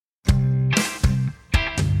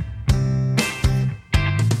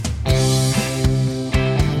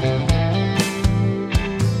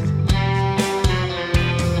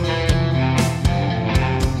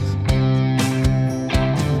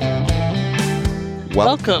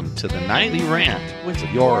Welcome to the Nightly Rant with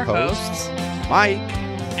your hosts, Mike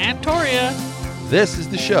and Toria. This is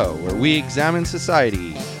the show where we examine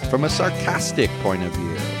society from a sarcastic point of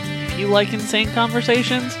view. If you like insane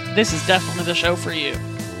conversations, this is definitely the show for you.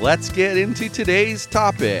 Let's get into today's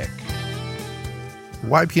topic.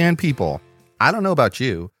 YPN people, I don't know about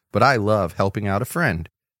you, but I love helping out a friend.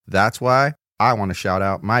 That's why I want to shout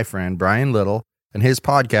out my friend Brian Little and his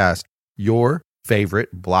podcast, Your Favorite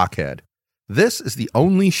Blockhead. This is the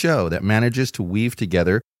only show that manages to weave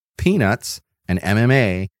together peanuts and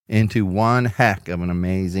MMA into one heck of an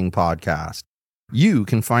amazing podcast. You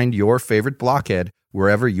can find Your Favorite Blockhead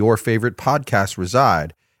wherever your favorite podcasts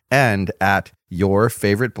reside and at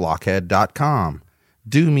yourfavoriteblockhead.com.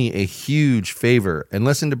 Do me a huge favor and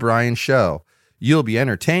listen to Brian's show. You'll be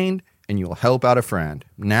entertained and you'll help out a friend.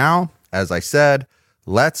 Now, as I said,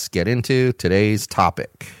 let's get into today's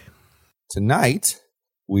topic. Tonight,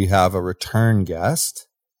 we have a return guest.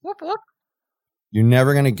 Whoop, whoop. You're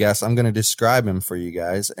never going to guess. I'm going to describe him for you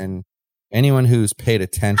guys. And anyone who's paid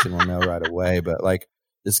attention will know right away. But like,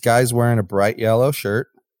 this guy's wearing a bright yellow shirt.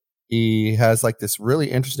 He has like this really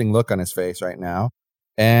interesting look on his face right now.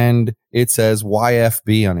 And it says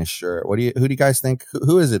YFB on his shirt. Who do you guys think?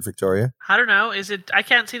 Who is it, Victoria? I don't know. Is it? I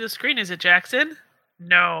can't see the screen. Is it Jackson?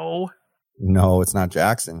 No. No, it's not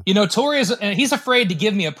Jackson. You know, he's afraid to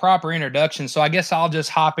give me a proper introduction, so I guess I'll just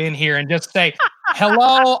hop in here and just say,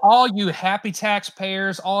 hello, all you happy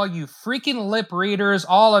taxpayers, all you freaking lip readers,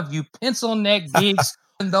 all of you pencil neck geeks,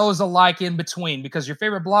 and those alike in between, because your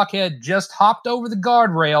favorite blockhead just hopped over the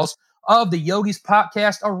guardrails of the Yogi's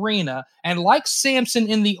Podcast arena, and like Samson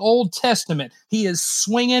in the Old Testament, he is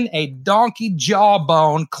swinging a donkey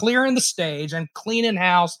jawbone, clearing the stage and cleaning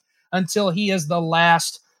house until he is the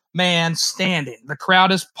last man standing. The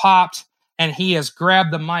crowd has popped, and he has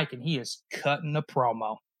grabbed the mic, and he is cutting a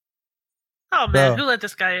promo. Oh, man, who let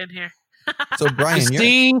this guy in here? So, Brian,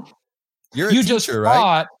 you're a you teacher, just right?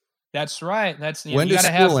 thought. That's right. When does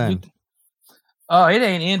school end? Oh, it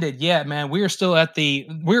ain't ended yet, man. We're still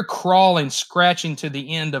we're crawling, scratching to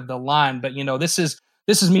the end of the line. But, you know, this is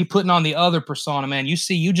me putting on the other persona, man. You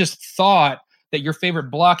see, you just thought that your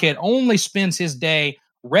favorite blockhead only spends his day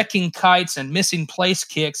wrecking kites and missing place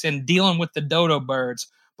kicks and dealing with the dodo birds.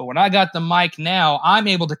 But when I got the mic now, I'm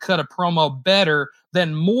able to cut a promo better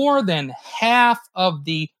than more than half of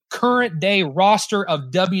the current day roster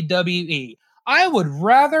of WWE. I would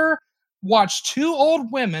rather watch two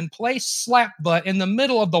old women play slap butt in the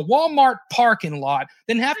middle of the Walmart parking lot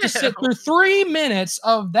than have to sit through 3 minutes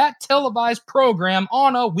of that televised program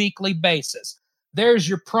on a weekly basis. There's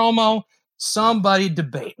your promo. Somebody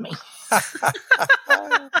debate me.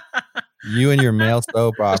 You and your male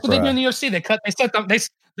soap opera. That's what they do in the UFC.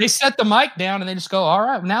 They set the mic down and they just go, all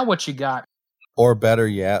right, now what you got? Or better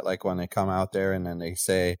yet, like when they come out there and then they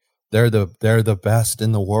say they're the best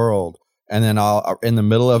in the world, and then in the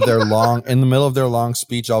middle of their long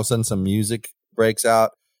speech, all of a sudden some music breaks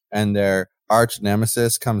out and their arch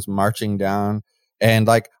nemesis comes marching down. And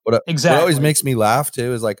like what always makes me laugh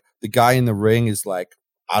too is like the guy in the ring is like,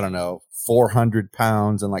 I don't know, 400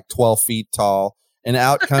 pounds and like 12 feet tall. And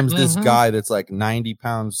out comes this guy that's like 90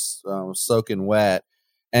 pounds soaking wet.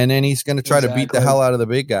 And then he's going to try to beat the hell out of the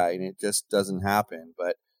big guy. And it just doesn't happen.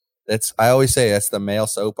 But I always say that's the male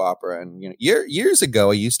soap opera. And, you know, years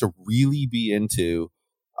ago, I used to really be into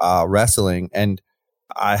wrestling. And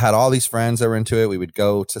I had all these friends that were into it. We would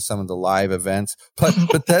go to some of the live events.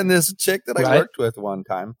 But then this chick that I worked with one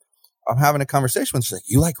time, I'm having a conversation with her. She's like,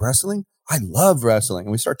 you like wrestling? I love wrestling.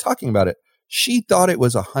 And we start talking about it. She thought it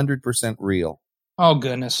was 100% real. Oh,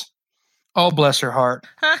 goodness. Oh, bless her heart.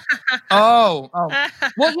 Oh.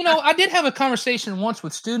 Well, you know, I did have a conversation once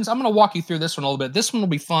with students. I'm going to walk you through this one a little bit. This one will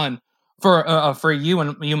be fun for you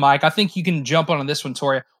and you, Mike. I think you can jump on this one,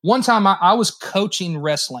 Toria. One time I was coaching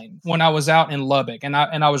wrestling when I was out in Lubbock, and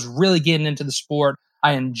I was really getting into the sport.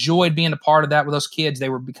 I enjoyed being a part of that with those kids. They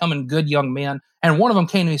were becoming good young men. And one of them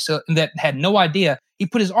came to me that had no idea. He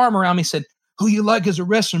put his arm around me and said, who you like as a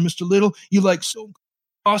wrestler, Mr. Little? You like so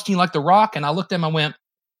Austin, you like The Rock? And I looked at him and went,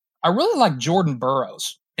 I really like Jordan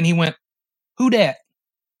Burroughs. And he went, who dat?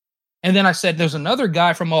 And then I said, there's another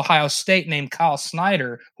guy from Ohio State named Kyle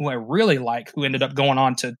Snyder who I really like, who ended up going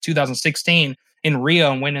on to 2016 in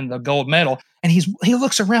Rio and winning the gold medal. And he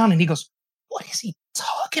looks around and he goes, what is he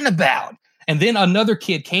talking about? And then another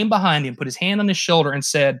kid came behind him, put his hand on his shoulder and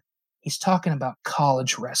said, he's talking about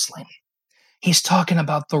college wrestling. He's talking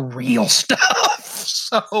about the real stuff.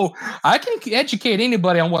 So I can educate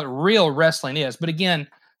anybody on what real wrestling is. But again,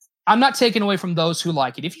 I'm not taking away from those who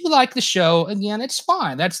like it. If you like the show, again, it's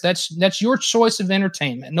fine. That's your choice of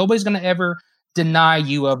entertainment. Nobody's going to ever deny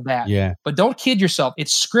you of that. Yeah. But don't kid yourself.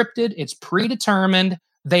 It's scripted. It's predetermined.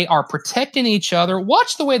 They are protecting each other.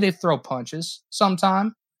 Watch the way they throw punches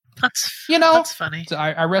sometime. That's funny. So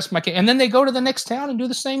I rest my case. And then they go to the next town and do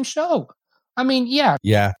the same show. I mean, yeah.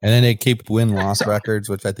 Yeah. And then they keep win-loss records,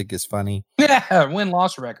 which I think is funny. Yeah,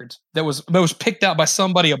 win-loss records. That was picked out by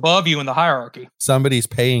somebody above you in the hierarchy. Somebody's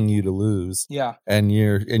paying you to lose. Yeah. And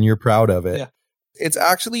you're proud of it. Yeah. It's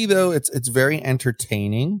actually, though, it's very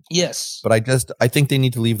entertaining. Yes. But I think they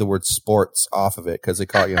need to leave the word sports off of it because they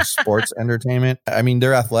call it, sports entertainment. I mean,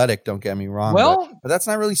 they're athletic, don't get me wrong. Well, but that's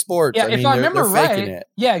not really sports. Yeah, if I remember they're right, faking it.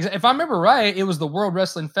 Yeah, if I remember right, it was the World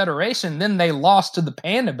Wrestling Federation. Then they lost to the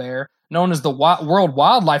Panda Bear, known as the World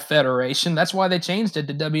Wildlife Federation. That's why they changed it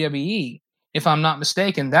to WWE, if I'm not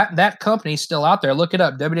mistaken. That company's still out there. Look it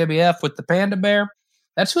up, WWF with the Panda Bear.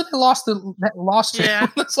 That's who they lost to. Yeah.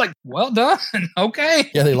 It's like, well done.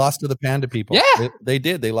 Okay. Yeah, they lost to the Panda people. Yeah. They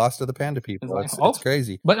did. They lost to the Panda people. It's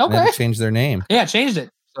crazy. But okay. And then they changed their name. Yeah, changed it.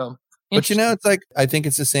 So, but it's like, I think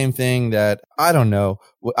it's the same thing that, I don't know.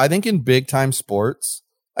 I think in big time sports,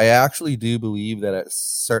 I actually do believe that at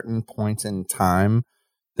certain points in time,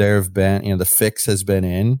 there have been, the fix has been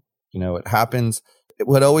in, it happens.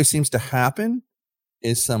 What always seems to happen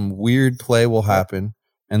is some weird play will happen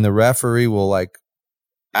and the referee will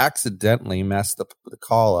accidentally mess the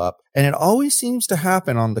call up. And it always seems to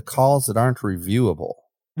happen on the calls that aren't reviewable.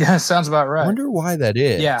 Yeah, sounds about right. I wonder why that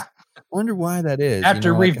is. Yeah. Wonder why that is.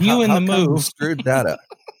 After reviewing how the move. Screwed that up.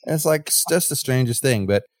 It's just the strangest thing.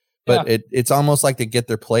 But it's almost like they get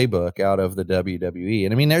their playbook out of the WWE.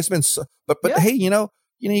 And I mean, there's been hey,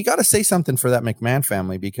 you got to say something for that McMahon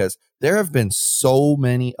family because there have been so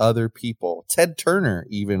many other people. Ted Turner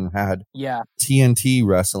even had TNT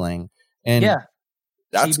wrestling. And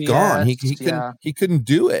that's TBS, gone. He couldn't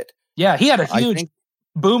do it. Yeah, he had a huge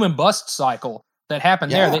boom and bust cycle that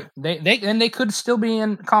happened there. They could still be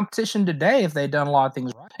in competition today if they'd done a lot of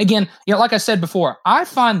things right. Again, like I said before, I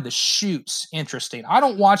find the shoots interesting. I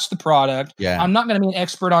don't watch the product. Yeah. I'm not going to be an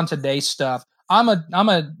expert on today's stuff. I'm a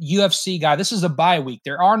UFC guy. This is a bye week.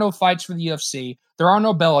 There are no fights for the UFC. There are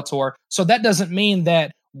no Bellator. So that doesn't mean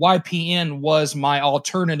that YPN was my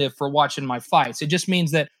alternative for watching my fights. It just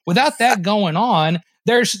means that without that going on,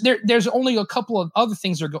 there's only a couple of other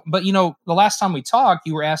things that are going. But the last time we talked,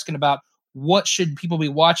 you were asking about what should people be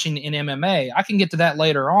watching in MMA. I can get to that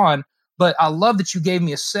later on, but I love that you gave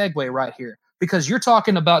me a segue right here because you're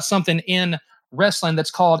talking about something in wrestling that's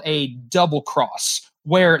called a double cross,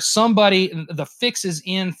 where the fix is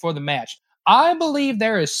in for the match. I believe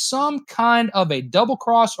there is some kind of a double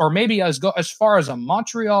cross, or maybe as far as a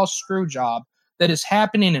Montreal screw job that is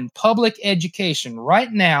happening in public education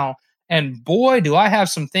right now. And boy, do I have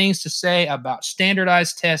some things to say about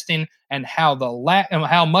standardized testing and how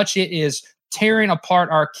how much it is tearing apart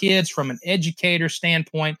our kids from an educator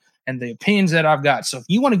standpoint and the opinions that I've got. So if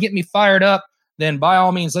you want to get me fired up, then by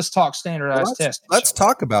all means, let's talk standardized testing. Let's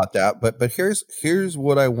talk about that. But here's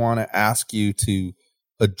what I want to ask you to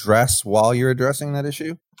address while you're addressing that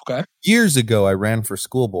issue. Okay. Years ago, I ran for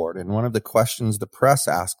school board, and one of the questions the press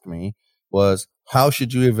asked me was, how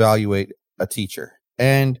should you evaluate a teacher?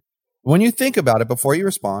 And when you think about it before you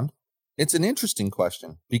respond, it's an interesting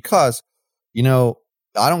question because, I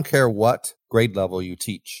don't care what grade level you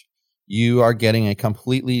teach. You are getting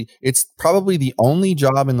it's probably the only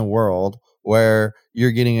job in the world where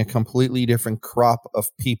you're getting a completely different crop of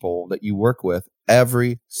people that you work with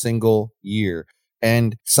every single year.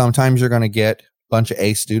 And sometimes you're going to get a bunch of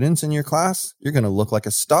A students in your class. You're going to look like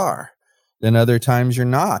a star. Then other times you're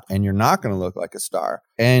not, and you're not going to look like a star.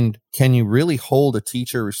 And can you really hold a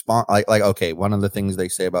teacher okay, one of the things they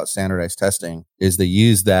say about standardized testing is they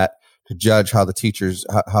use that to judge how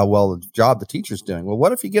well the job the teacher's doing. Well,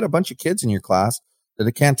 what if you get a bunch of kids in your class that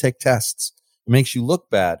it can't take tests? It makes you look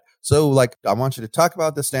bad. So I want you to talk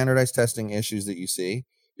about the standardized testing issues that you see,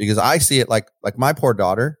 because I see it like my poor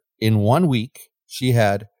daughter. In 1 week, she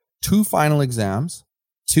had 2 final exams,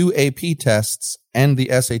 2 AP tests, and the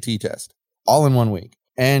SAT test. All in 1 week.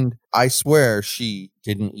 And I swear she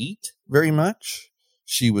didn't eat very much.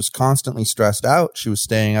 She was constantly stressed out. She was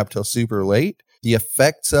staying up till super late. The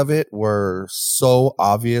effects of it were so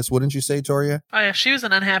obvious, wouldn't you say, Toria? Oh yeah, she was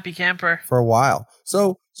an unhappy camper. For a while.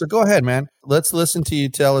 So go ahead, man. Let's listen to you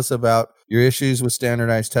tell us about your issues with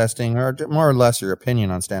standardized testing, or more or less your opinion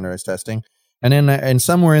on standardized testing. And then and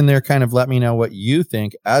somewhere in there, kind of let me know what you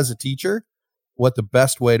think as a teacher, what the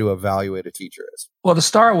best way to evaluate a teacher is. Well, to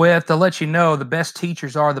start with, to let you know, the best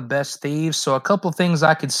teachers are the best thieves. So a couple of things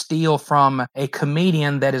I could steal from a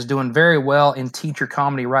comedian that is doing very well in teacher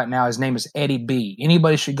comedy right now. His name is Eddie B.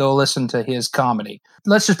 Anybody should go listen to his comedy.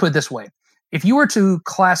 Let's just put it this way. If you were to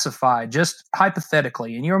classify, just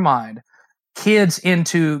hypothetically in your mind, kids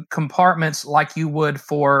into compartments like you would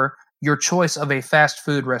for your choice of a fast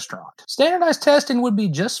food restaurant, standardized testing would be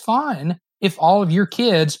just fine if all of your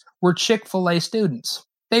kids were Chick-fil-A students.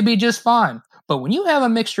 They'd be just fine. But when you have a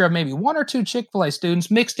mixture of maybe one or two Chick-fil-A students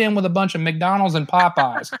mixed in with a bunch of McDonald's and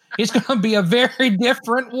Popeyes, it's going to be a very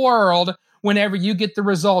different world whenever you get the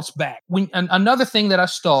results back. Another thing that I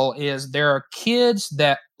stole is there are kids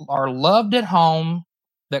that are loved at home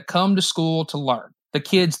that come to school to learn. The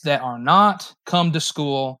kids that are not come to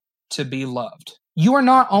school to be loved. You are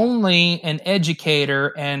not only an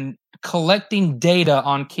educator and collecting data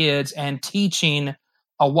on kids and teaching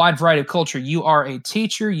a wide variety of culture. You are a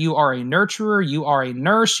teacher, you are a nurturer, you are a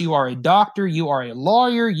nurse, you are a doctor, you are a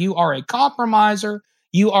lawyer, you are a compromiser,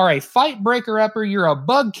 you are a fight breaker upper, you're a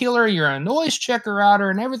bug killer, you're a noise checker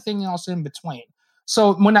outer, and everything else in between.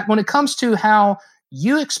 So when it comes to how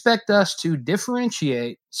you expect us to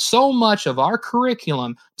differentiate so much of our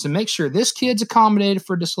curriculum to make sure this kid's accommodated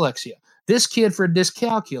for dyslexia, this kid for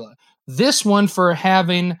dyscalculia, this one for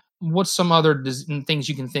having what's some other things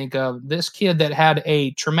you can think of, this kid that had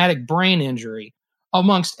a traumatic brain injury,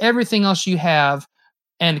 amongst everything else you have,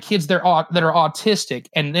 and kids that are autistic,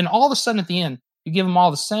 and then all of a sudden at the end, you give them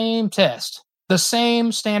all the same test, the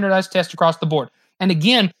same standardized test across the board. And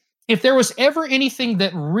again, if there was ever anything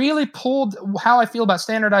that really pulled how I feel about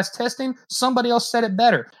standardized testing, somebody else said it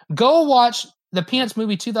better. Go watch the Peanuts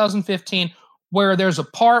movie 2015, where there's a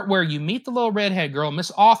part where you meet the little redhead girl, Miss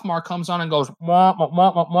Offmar comes on and goes, wah, wah,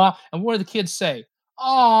 wah, wah, wah. And what do the kids say?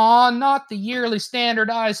 Aw, not the yearly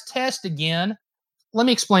standardized test again. Let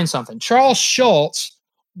me explain something. Charles Schulz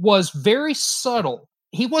was very subtle.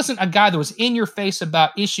 He wasn't a guy that was in your face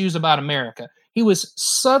about issues about America. He was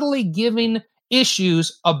subtly giving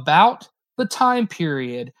issues about the time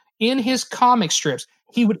period in his comic strips.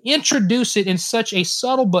 He would introduce it in such a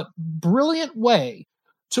subtle but brilliant way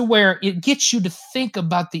to where it gets you to think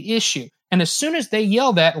about the issue. And as soon as they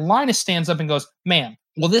yell that, Linus stands up and goes, man,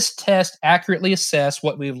 will this test accurately assess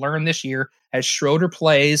what we've learned this year as Schroeder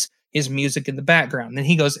plays his music in the background? And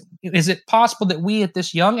he goes, is it possible that we at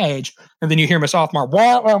this young age, and then you hear Miss Offmar,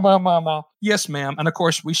 wah, wah, wah, wah, wah. Yes, ma'am. And of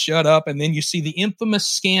course we shut up, and then you see the infamous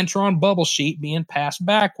Scantron bubble sheet being passed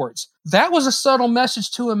backwards. That was a subtle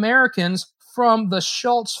message to Americans from the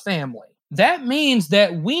Schultz family. That means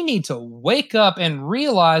that we need to wake up and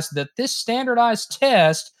realize that this standardized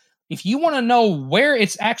test, if you want to know where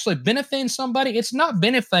it's actually benefiting somebody, it's not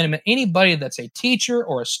benefiting anybody that's a teacher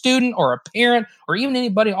or a student or a parent or even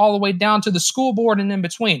anybody all the way down to the school board and in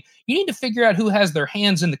between. You need to figure out who has their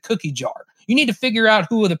hands in the cookie jar. You need to figure out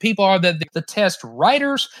who the people are that the test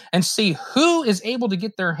writers and see who is able to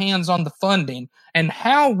get their hands on the funding and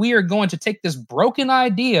how we are going to take this broken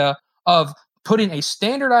idea of putting a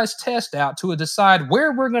standardized test out to decide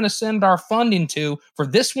where we're going to send our funding to for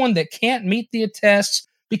this one that can't meet the tests.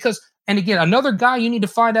 Because, and again, another guy you need to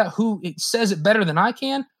find out who it says it better than I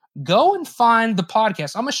can, go and find the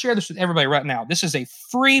podcast. I'm going to share this with everybody right now. This is a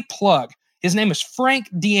free plug. His name is Frank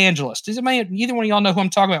Deangelis. Does either one of y'all know who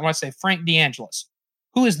I'm talking about when I say Frank Deangelis?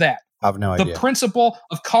 Who is that? I have no idea. The principal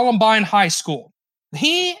of Columbine High School.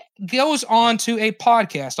 He goes on to a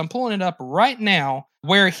podcast, I'm pulling it up right now,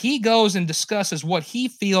 where he goes and discusses what he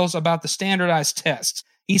feels about the standardized tests.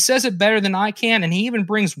 He says it better than I can, and he even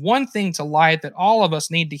brings one thing to light that all of us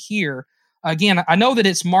need to hear. Again, I know that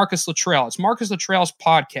it's Marcus Luttrell. It's Marcus Luttrell's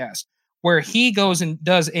podcast, where he goes and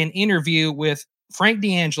does an interview with Frank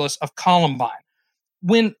Deangelis of Columbine.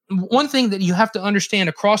 One thing that you have to understand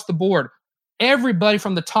across the board, everybody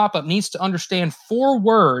from the top up needs to understand 4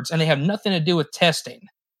 words, and they have nothing to do with testing.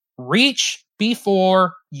 Reach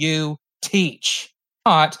before you teach.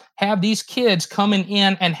 Not have these kids coming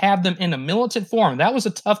in and have them in a militant form. That was a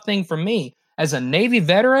tough thing for me. As a Navy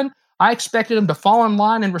veteran, I expected them to fall in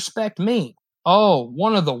line and respect me. Oh,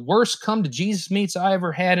 one of the worst come to Jesus meets I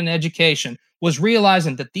ever had in education was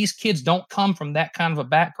realizing that these kids don't come from that kind of a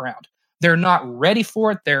background. They're not ready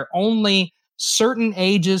for it. They're only certain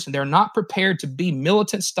ages, and they're not prepared to be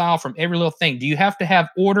militant style from every little thing. Do you have to have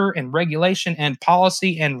order and regulation and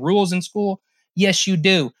policy and rules in school? Yes, you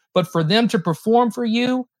do. But for them to perform for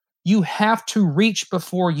you, you have to reach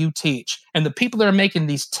before you teach. And the people that are making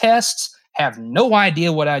these tests have no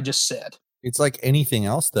idea what I just said. It's like anything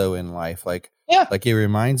else, though, in life. Like it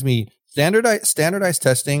reminds me, standardized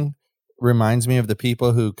testing reminds me of the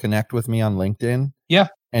people who connect with me on LinkedIn. Yeah.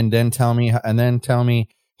 And then tell me,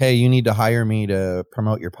 hey, you need to hire me to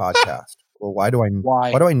promote your podcast. Well, why do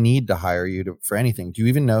I need to hire you for anything? Do you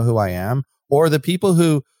even know who I am? Or the people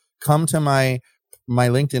who come to my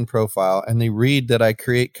LinkedIn profile and they read that I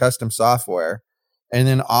create custom software and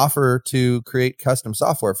then offer to create custom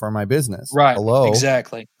software for my business. Right. Hello.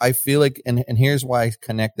 Exactly. I feel like, and here's why I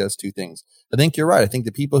connect those two things. I think you're right. I think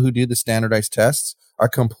the people who do the standardized tests are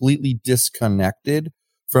completely disconnected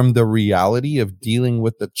from the reality of dealing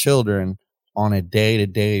with the children on a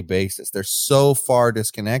day-to-day basis. They're so far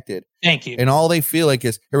disconnected. Thank you. And all they feel like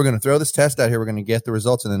is, here, we're going to throw this test out here. We're going to get the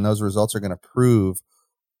results. And then those results are going to prove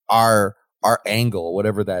our angle,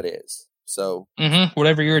 whatever that is. So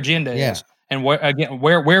whatever your agenda is. And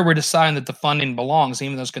where we're deciding that the funding belongs,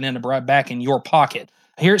 even though it's going to end up right back in your pocket.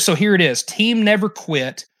 Here it is. Team Never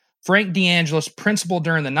Quit. Frank Deangelis, principal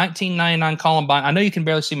during the 1999 Columbine. I know you can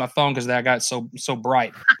barely see my phone because that got so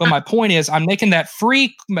bright. But my point is, I'm making that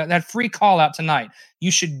free call out tonight.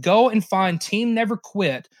 You should go and find Team Never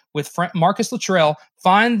Quit with Marcus Luttrell.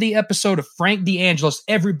 Find the episode of Frank Deangelis.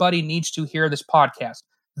 Everybody needs to hear this podcast.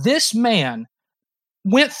 This man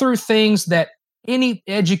went through things that any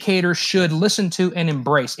educator should listen to and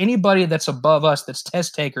embrace. Anybody that's above us, that's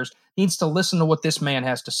test takers, needs to listen to what this man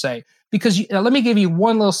has to say. Because let me give you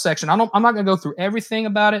one little section. I'm not going to go through everything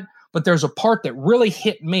about it, but there's a part that really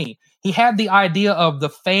hit me. He had the idea of the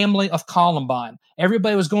family of Columbine.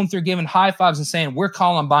 Everybody was going through giving high fives and saying, we're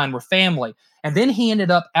Columbine, we're family. And then he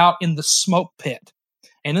ended up out in the smoke pit.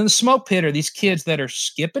 And in the smoke pit are these kids that are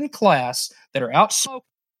skipping class, that are out smoking.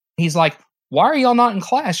 He's like, why are y'all not in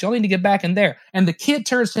class? Y'all need to get back in there. And the kid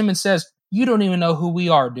turns to him and says, you don't even know who we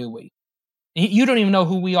are, do we? You don't even know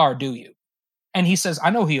who we are, do you? And he says,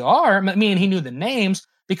 I know who you are. I mean, he knew the names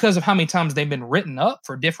because of how many times they've been written up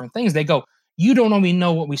for different things. They go, you don't even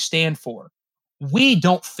know what we stand for. We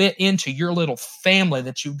don't fit into your little family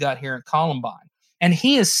that you've got here at Columbine. And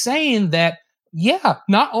he is saying that, yeah,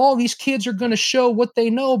 not all these kids are going to show what they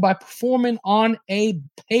know by performing on a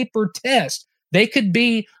paper test. They could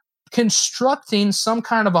be constructing some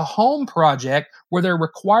kind of a home project where they're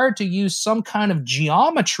required to use some kind of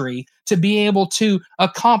geometry to be able to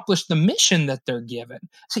accomplish the mission that they're given.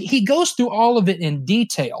 So he goes through all of it in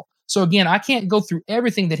detail. So again, I can't go through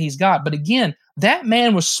everything that he's got, but again, that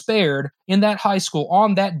man was spared in that high school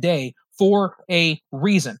on that day for a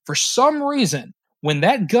reason. For some reason, when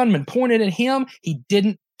that gunman pointed at him, he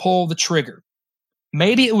didn't pull the trigger.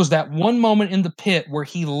 Maybe it was that one moment in the pit where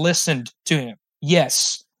he listened to him.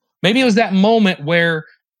 Yes. Maybe it was that moment where,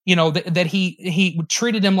 that he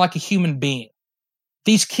treated him like a human being.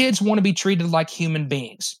 These kids want to be treated like human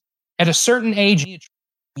beings. At a certain age,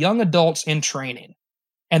 young adults in training.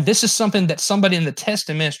 And this is something that somebody in the test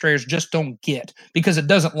administrators just don't get because it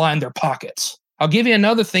doesn't line their pockets. I'll give you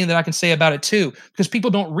another thing that I can say about it too, because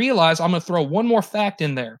people don't realize. I'm going to throw one more fact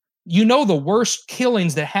in there. The worst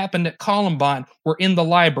killings that happened at Columbine were in the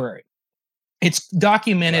library. It's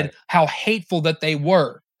documented how hateful that they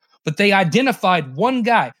were. But they identified one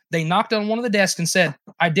guy. They knocked on one of the desks and said,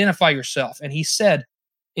 identify yourself. And he said,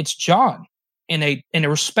 it's John, in a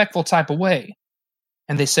respectful type of way.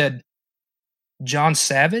 And they said, John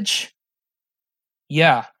Savage?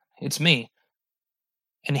 Yeah, it's me.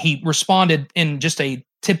 And he responded in just a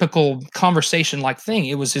typical conversation-like thing.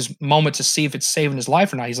 It was his moment to see if it's saving his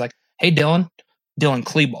life or not. He's like, hey, Dylan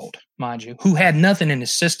Klebold, mind you, who had nothing in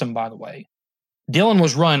his system, by the way. Dylan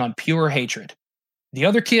was run on pure hatred. The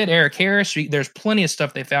other kid, Eric Harris, there's plenty of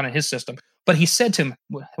stuff they found in his system. But he said to him,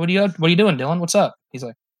 what are you doing, Dylan? What's up? He's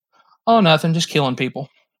like, oh, nothing, just killing people.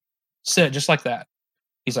 Said it just like that.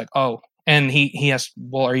 He's like, oh. And he asked,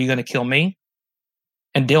 well, are you going to kill me?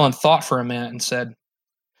 And Dylan thought for a minute and said,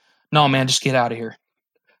 no, man, just get out of here.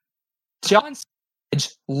 John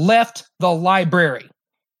left the library.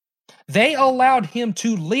 They allowed him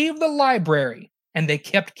to leave the library, and they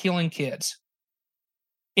kept killing kids.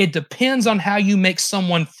 It depends on how you make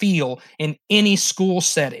someone feel in any school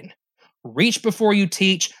setting. Reach before you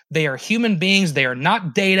teach. They are human beings. They are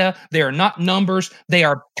not data. They are not numbers. They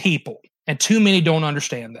are people. And too many don't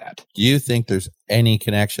understand that. Do you think there's any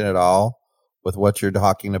connection at all with what you're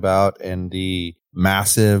talking about and the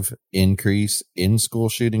massive increase in school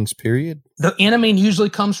shootings, period? The enemy usually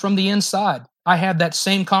comes from the inside. I had that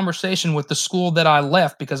same conversation with the school that I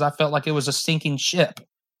left because I felt like it was a sinking ship.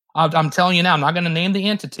 I'm telling you now, I'm not going to name the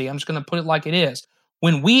entity. I'm just going to put it like it is.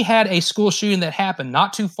 When we had a school shooting that happened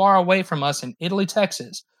not too far away from us in Italy,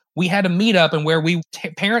 Texas, we had a meetup and where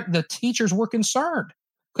the teachers were concerned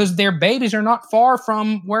because their babies are not far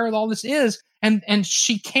from where all this is. And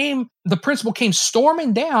the principal came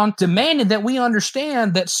storming down, demanding that we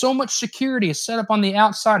understand that so much security is set up on the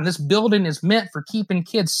outside and this building is meant for keeping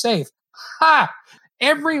kids safe. Ha!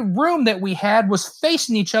 Every room that we had was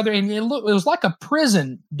facing each other, and it was like a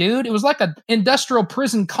prison, dude. It was like an industrial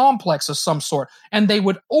prison complex of some sort. And they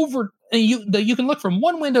would And you can look from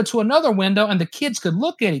one window to another window, and the kids could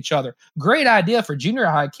look at each other. Great idea for junior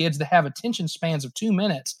high kids to have attention spans of 2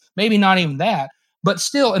 minutes, maybe not even that, but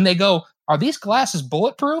still. And they go, "Are these glasses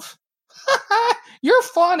bulletproof?" You're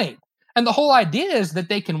funny. And the whole idea is that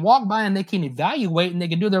they can walk by and they can evaluate and they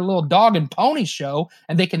can do their little dog and pony show,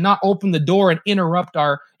 and they cannot open the door and interrupt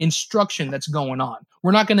our instruction that's going on.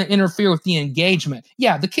 We're not going to interfere with the engagement.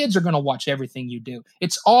 Yeah, the kids are going to watch everything you do.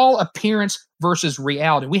 It's all appearance versus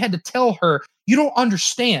reality. We had to tell her, you don't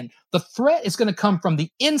understand. The threat is going to come from the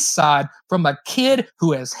inside, from a kid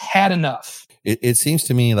who has had enough. It seems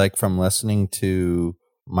to me like from listening to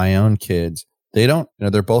my own kids, they don't,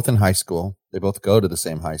 they're both in high school. They both go to the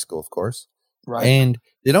same high school, of course. Right. And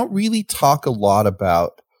they don't really talk a lot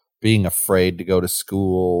about being afraid to go to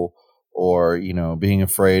school or, being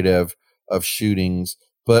afraid of shootings.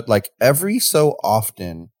 But like every so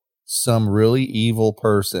often, some really evil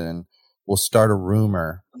person will start a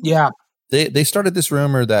rumor. Yeah. They started this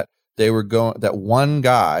rumor that that one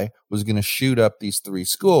guy was going to shoot up these 3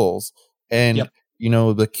 schools. And,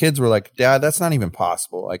 the kids were like, "Dad, that's not even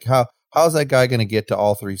possible. Like how's that guy going to get to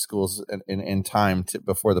all 3 schools in time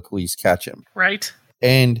before the police catch him?" Right.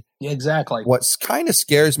 And exactly. What's kind of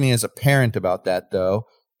scares me as a parent about that, though,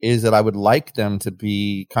 is that I would like them to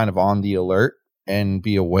be kind of on the alert and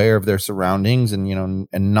be aware of their surroundings and,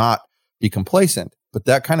 and not be complacent. But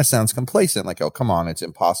that kind of sounds complacent, like, "Oh, come on, it's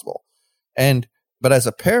impossible." But as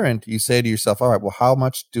a parent, you say to yourself, "All right, well, how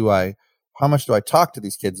much do I talk to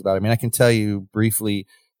these kids about it?" I mean, I can tell you briefly,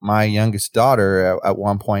 my youngest daughter at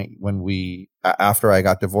one point after I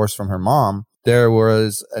got divorced from her mom, there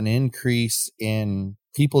was an increase in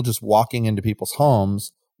people just walking into people's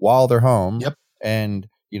homes while they're home and,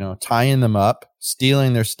 tying them up,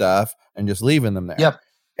 stealing their stuff and just leaving them there. Yep.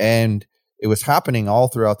 And it was happening all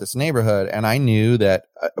throughout this neighborhood. And I knew that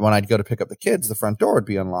when I'd go to pick up the kids, the front door would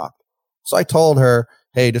be unlocked. So I told her,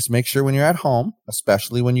 "Hey, just make sure when you're at home,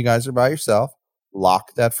 especially when you guys are by yourself,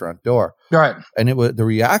 lock that front door." Right. And the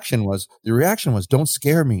reaction was, "Don't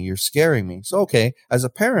scare me. You're scaring me." So, okay, as a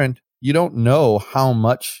parent, you don't know how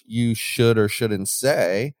much you should or shouldn't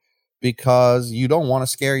say because you don't want to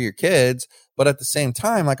scare your kids. But at the same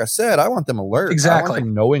time, like I said, I want them alert. Exactly. I want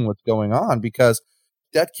them knowing what's going on, because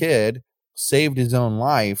that kid saved his own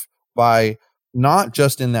life by not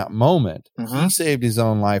just in that moment. Mm-hmm. He saved his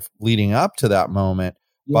own life leading up to that moment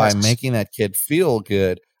by making that kid feel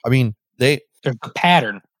good. I mean, there's a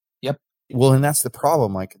pattern. Yep. Well, and that's the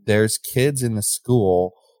problem. Like, there's kids in the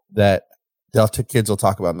school that kids will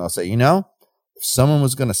talk about, and they'll say, "If someone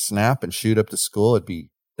was going to snap and shoot up the school, it'd be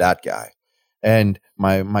that guy." And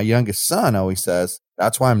my youngest son always says,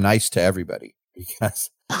 "That's why I'm nice to everybody," because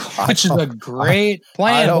which is a great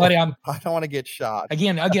plan, buddy. I don't want to get shot.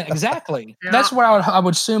 Again, exactly. Yeah. That's where I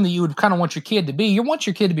would assume that you would kind of want your kid to be. You want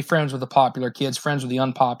your kid to be friends with the popular kids, friends with the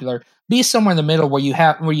unpopular. Be somewhere in the middle where you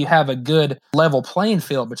have a good level playing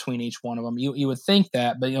field between each one of them. You would think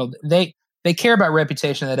that, but they care about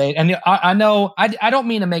reputation at age. And I know I don't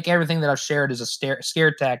mean to make everything that I've shared as a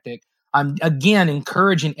scare tactic. I'm again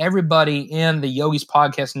encouraging everybody in the Yogis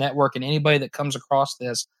Podcast Network and anybody that comes across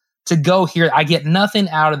this to go here. I get nothing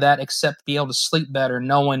out of that except be able to sleep better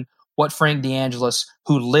knowing what Frank Deangelis,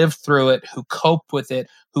 who lived through it, who coped with it,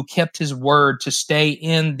 who kept his word to stay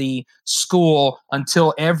in the school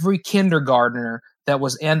until every kindergartner that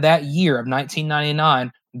was in that year of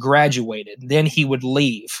 1999 graduated. Then he would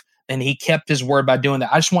leave. And he kept his word by doing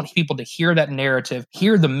that. I just want people to hear that narrative,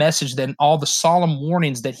 hear the message, then all the solemn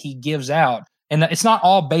warnings that he gives out. And it's not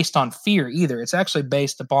all based on fear either. It's actually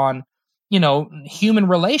based upon, human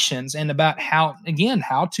relations and about how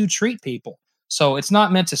to treat people. So it's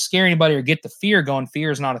not meant to scare anybody or get the fear going.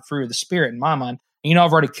 Fear is not a fruit of the spirit in my mind. And,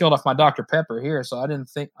 I've already killed off my Dr. Pepper here. So I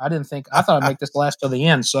thought I'd make this last till the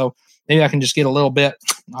end. So maybe I can just get a little bit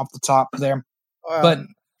off the top there. But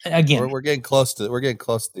again, we're getting close to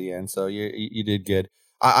the end, so you did good.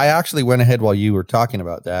 I actually went ahead while you were talking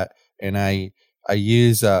about that, and I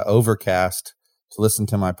use Overcast to listen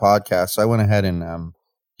to my podcast. So I went ahead and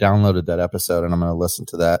downloaded that episode, and I'm going to listen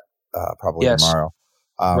to that probably tomorrow.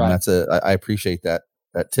 Right. I appreciate that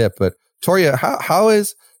tip. But Toria, how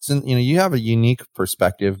is, since you have a unique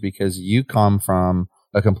perspective because you come from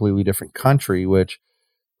a completely different country, which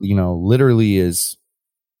literally is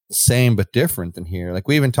same but different than here. Like,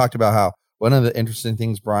 we even talked about how one of the interesting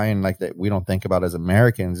things, Brian, like that we don't think about as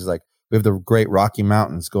Americans is like we have the great Rocky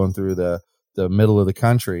Mountains going through the middle of the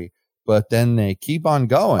country, but then they keep on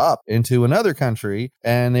going up into another country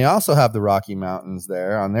and they also have the Rocky Mountains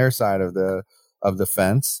there on their side of the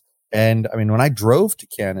fence. And I mean, when I drove to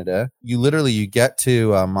Canada, you get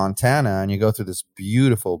to Montana and you go through this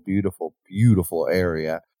beautiful, beautiful, beautiful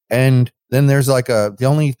area. And then there's like the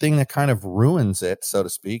only thing that kind of ruins it, so to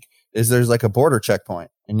speak, is there's like a border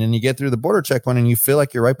checkpoint. And then you get through the border checkpoint and you feel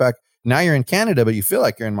like you're right back. Now you're in Canada, but you feel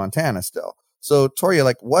like you're in Montana still. So Toria,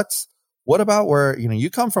 like what about where, you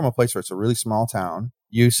come from a place where it's a really small town.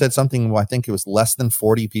 You said something, well, I think it was less than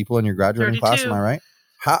 40 people in your graduating 32. class. Am I right?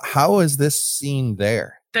 How is this seen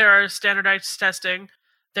there? There are standardized testing.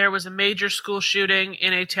 There was a major school shooting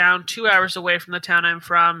in a town 2 hours away from the town I'm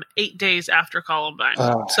from 8 days after Columbine.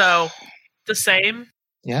 So the same.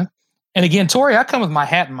 Yeah. And again, Tori, I come with my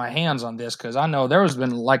hat in my hands on this because I know there has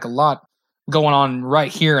been like a lot going on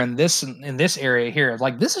right here in this area here.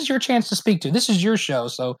 Like, this is your chance to speak to. This is your show,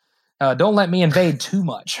 so don't let me invade too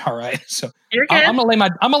much. All right. So I'm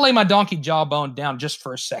gonna lay my donkey jawbone down just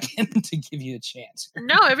for a second to give you a chance.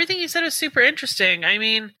 No, everything you said was super interesting. I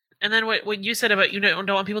mean, and then what you said about you don't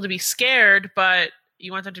want people to be scared, but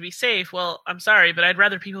you want them to be safe. Well, I'm sorry, but I'd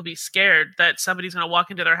rather people be scared that somebody's going to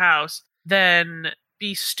walk into their house than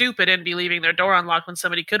be stupid and be leaving their door unlocked when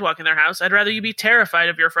somebody could walk in their house. I'd rather you be terrified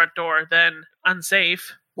of your front door than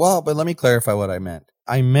unsafe. Well, but let me clarify what I meant.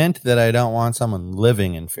 I meant that I don't want someone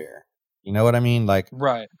living in fear. You know what I mean? Like,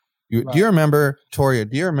 right. Do you remember, Toria?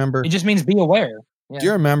 Do you remember? It just means be aware. Yeah. Do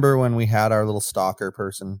you remember when we had our little stalker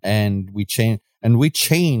person and we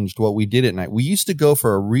changed what we did at night? We used to go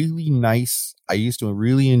for a really nice. I used to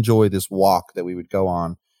really enjoy this walk that we would go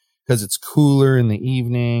on because it's cooler in the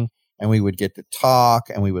evening. And we would get to talk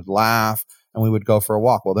and we would laugh and we would go for a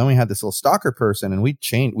walk. Well, then we had this little stalker person and we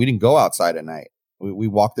changed. We didn't go outside at night. We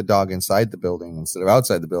walked the dog inside the building instead of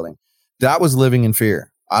outside the building. That was living in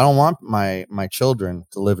fear. I don't want my children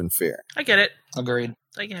to live in fear. I get it. Agreed.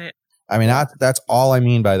 I get it. I mean, that's all I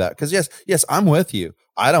mean by that. Because yes, I'm with you.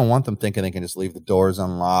 I don't want them thinking they can just leave the doors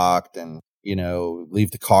unlocked and, leave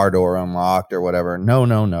the car door unlocked or whatever.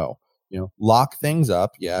 No. Lock things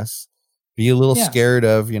up. Yes. Be a little scared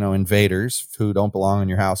of, invaders who don't belong in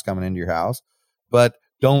your house coming into your house, but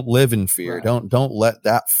don't live in fear. Right. Don't let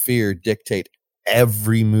that fear dictate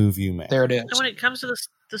every move you make. There it is. And when it comes to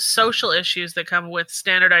the social issues that come with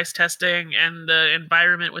standardized testing and the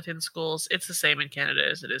environment within schools, it's the same in Canada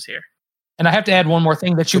as it is here. And I have to add one more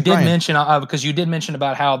thing that you did mention, because you did mention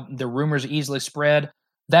about how the rumors easily spread.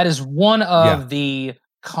 That is one of the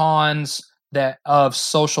cons of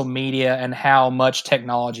social media and how much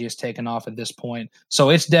technology is taken off at this point. So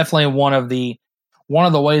it's definitely one of the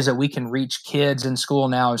ways that we can reach kids in school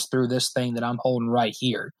now is through this thing that I'm holding right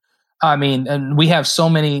here. I mean, and we have so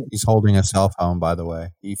many. He's holding a cell phone, by the way.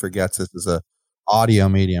 He forgets this is a audio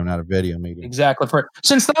medium, not a video medium. Exactly.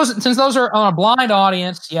 Since those are on a blind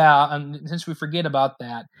audience, and since we forget about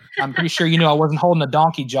that, I'm pretty sure I wasn't holding a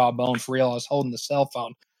donkey jawbone for real. I was holding the cell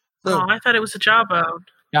phone. So, I thought it was a jawbone.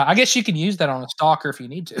 Yeah, I guess you can use that on a stalker if you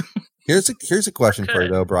need to. Here's a question for you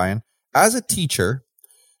though, Brian. As a teacher,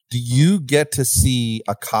 do you get to see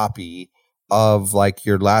a copy of like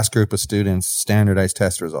your last group of students' standardized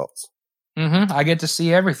test results? Mm-hmm. I get to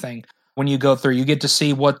see everything. When you go through, you get to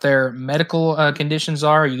see what their medical conditions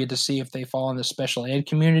are. You get to see if they fall in the special ed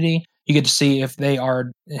community. You get to see if they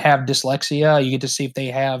have dyslexia. You get to see if they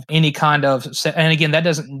have any kind of, and again,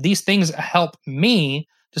 these things help me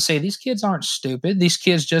to say these kids aren't stupid. These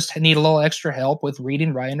kids just need a little extra help with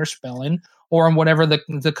reading, writing, or spelling, or in whatever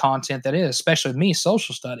the content that is, especially with me,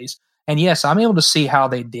 social studies. And yes, I'm able to see how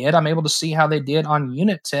they did. I'm able to see how they did on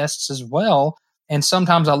unit tests as well. And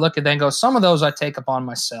sometimes I look at that and go, some of those I take upon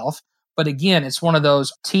myself. But again, it's one of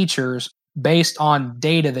those teachers based on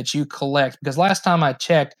data that you collect. Because last time I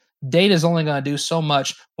checked, data is only going to do so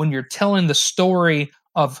much when you're telling the story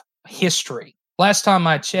of history. Last time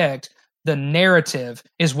I checked, the narrative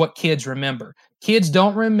is what kids remember. Kids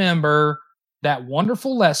don't remember that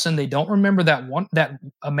wonderful lesson. They don't remember that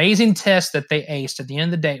amazing test that they aced at the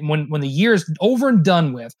end of the day. When the year is over and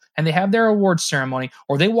done with, and they have their awards ceremony,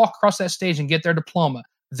 or they walk across that stage and get their diploma,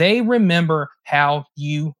 they remember how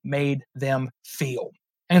you made them feel.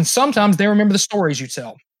 And sometimes they remember the stories you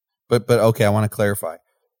tell. But okay, I want to clarify.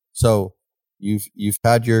 So you've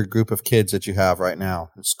had your group of kids that you have right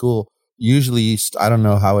now in school. Usually, I don't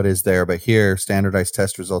know how it is there, but here, standardized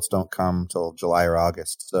test results don't come till July or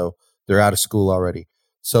August. So they're out of school already.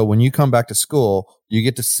 So when you come back to school, you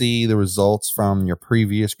get to see the results from your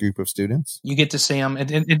previous group of students? You get to see them.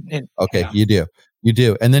 Okay, yeah. You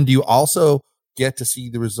do. And then do you also get to see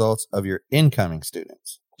the results of your incoming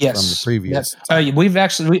students? Yes. From the previous.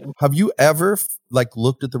 Have you ever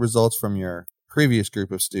looked at the results from your previous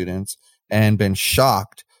group of students and been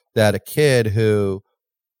shocked that a kid who,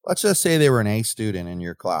 let's just say they were an A student in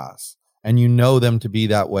your class and you know them to be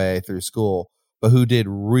that way through school, but who did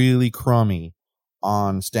really crummy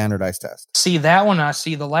on standardized tests? See that one, I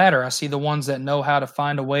see the latter. I see the ones that know how to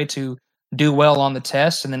find a way to do well on the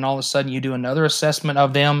test, and then all of a sudden you do another assessment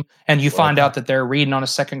of them, and you find out that they're reading on a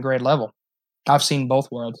second grade level. I've seen both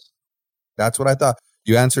worlds. That's what I thought.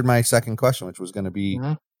 You answered my second question, which was going to be,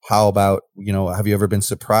 how about, have you ever been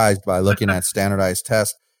surprised by looking at standardized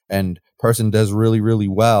tests and person does really, really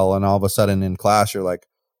well, and all of a sudden in class you're like,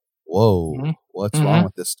 whoa, what's wrong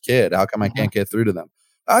with this kid? How come I can't get through to them?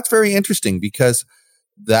 That's very interesting, because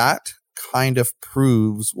that kind of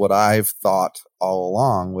proves what I've thought all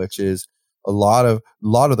along, which is a lot of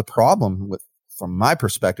the problem with, from my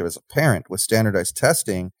perspective as a parent, with standardized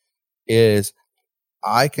testing is,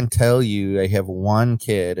 I can tell you I have one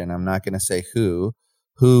kid, and I'm not going to say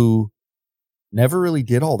who never really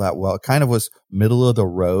did all that well. It kind of was middle of the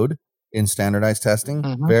road in standardized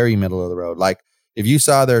testing, very middle of the road. Like if you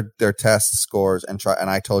saw their test scores and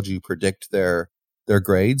I told you predict their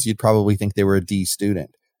grades, you'd probably think they were a D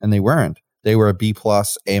student, and they weren't. They were a B+,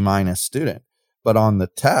 A- student. But on the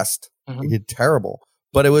test, they did terrible.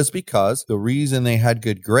 But it was because the reason they had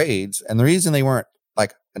good grades and the reason they weren't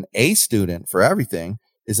like an A student for everything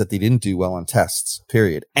is that they didn't do well on tests,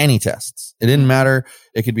 period. Any tests. It didn't matter.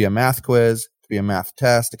 It could be a math quiz, it could be a math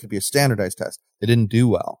test, it could be a standardized test. They didn't do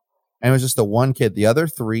well. And it was just the one kid. The other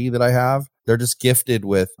three that I have, they're just gifted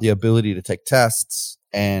with the ability to take tests,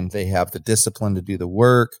 and they have the discipline to do the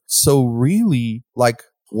work. So really, like,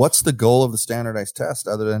 what's the goal of the standardized test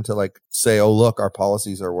other than to like say, oh, look, our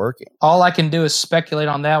policies are working? All I can do is speculate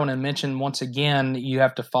on that one and mention once again, you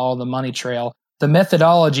have to follow the money trail. The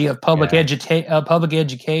methodology of public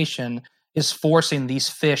education is forcing these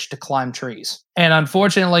fish to climb trees. And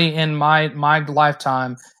unfortunately, in my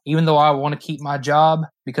lifetime, even though I want to keep my job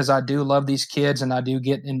because I do love these kids and I do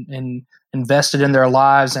get invested in their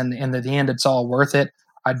lives, and at the end, it's all worth it,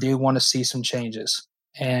 I do want to see some changes.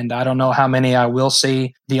 And I don't know how many I will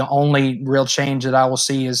see. The only real change that I will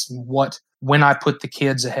see is when I put the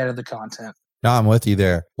kids ahead of the content. No, I'm with you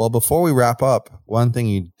there. Well, before we wrap up, one thing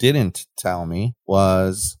you didn't tell me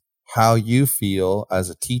was how you feel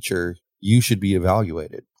as a teacher you should be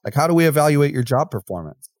evaluated. Like, how do we evaluate your job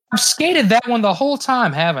performance? I've skated that one the whole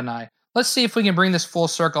time, haven't I? Let's see if we can bring this full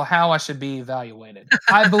circle, how I should be evaluated.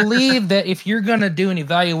 I believe that if you're going to do an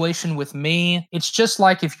evaluation with me, it's just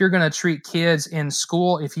like if you're going to treat kids in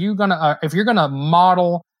school, if you're going to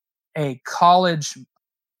model a college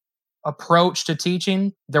approach to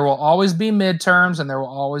teaching, there will always be midterms and there will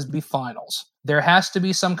always be finals. There has to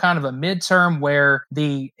be some kind of a midterm where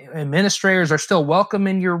the administrators are still welcome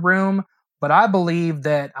in your room, but I believe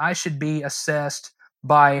that I should be assessed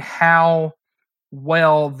by how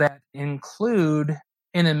well that include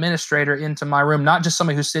an administrator into my room, not just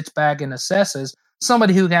somebody who sits back and assesses,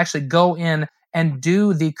 somebody who can actually go in and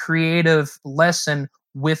do the creative lesson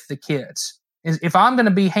with the kids. If I'm going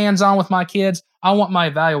to be hands-on with my kids, I want my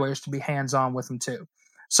evaluators to be hands-on with them too.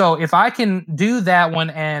 So if I can do that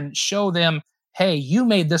one and show them, hey, you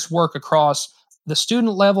made this work across the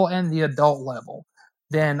student level and the adult level,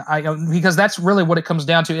 then because that's really what it comes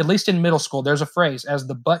down to, at least in middle school. There's a phrase, as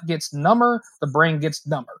the butt gets number, the brain gets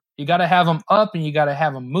dumber. You got to have them up and you got to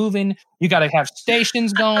have them moving. You got to have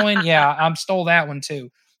stations going. Yeah, I stole that one too.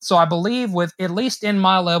 So I believe with, at least in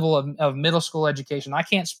my level of middle school education, I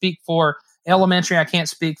can't speak for elementary, I can't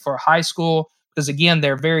speak for high school, because again,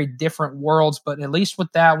 they're very different worlds. But at least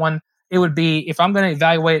with that one, it would be, if I'm going to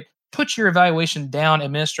evaluate, put your evaluation down,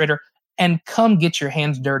 administrator, and come get your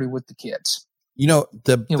hands dirty with the kids. You know,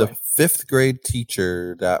 the fifth grade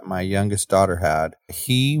teacher that my youngest daughter had,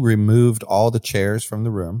 he removed all the chairs from the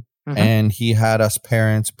room, and he had us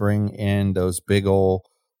parents bring in those big old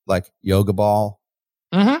like yoga ball.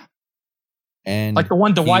 And like the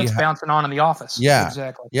one Dwight's bouncing on in the office. Yeah,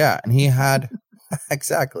 exactly. Yeah, and he had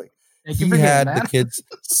exactly. He had the kids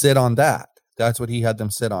sit on that. That's what he had them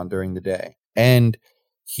sit on during the day, and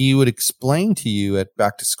he would explain to you at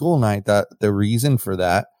back to school night that the reason for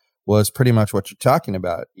that was pretty much what you're talking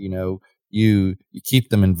about. You know, you keep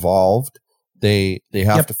them involved. They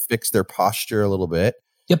have to fix their posture a little bit.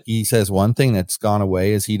 He says one thing that's gone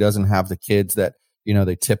away is he doesn't have the kids that, you know,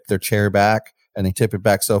 they tip their chair back and they tip it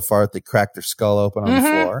back so far that they crack their skull open on the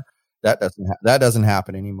floor. That doesn't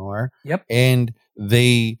happen anymore. And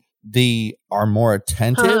they are more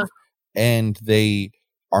attentive and they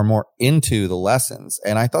are more into the lessons.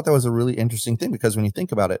 And I thought that was a really interesting thing, because when you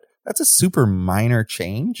think about it, that's a super minor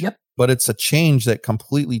change, but it's a change that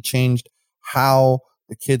completely changed how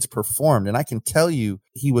the kids performed. And I can tell you,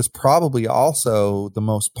 he was probably also the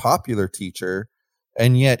most popular teacher,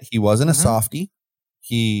 and yet he wasn't a softie.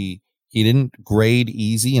 He didn't grade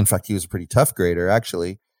easy. In fact, he was a pretty tough grader,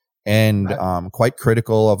 actually. and quite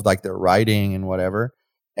critical of like their writing and whatever.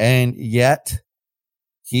 And yet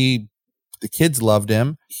the kids loved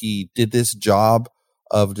him. He did this job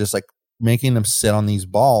of just like making them sit on these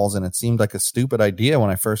balls. And it seemed like a stupid idea when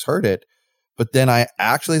I first heard it. But then I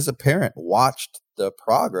actually, as a parent, watched the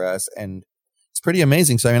progress, and it's pretty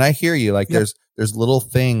amazing. So, I mean, I hear you. Like there's little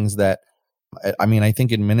things that, I mean, I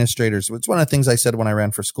think administrators, it's one of the things I said when I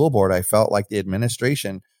ran for school board. I felt like the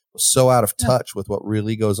administration was so out of touch with what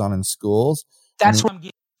really goes on in schools. That's what I'm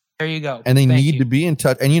getting. There you go. And they need to be in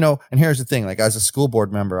touch. And, you know, and here's the thing, like as a school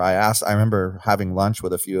board member, I remember having lunch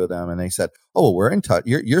with a few of them, and they said, oh, we're in touch.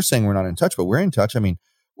 You're saying we're not in touch, but we're in touch. I mean,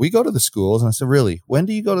 we go to the schools. And I said, really? When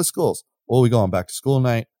do you go to schools? Well, we go on back to school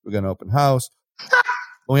night. We got an open house.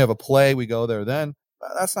 When we have a play, we go there then.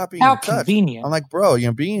 That's not being in touch. How convenient. I'm like, bro, you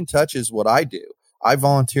know, being in touch is what I do. I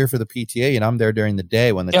volunteer for the PTA, and I'm there during the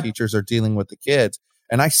day when the teachers are dealing with the kids.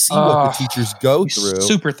 And I see what the teachers go through.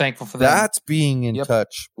 Super thankful for that. That's being in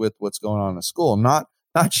touch with what's going on in the school, not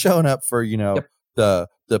showing up for, you know, the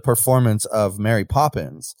performance of Mary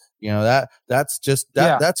Poppins. You know, that's just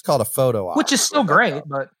that's called a photo op. Which is still great,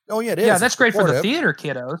 but it is. Yeah, that's great for the theater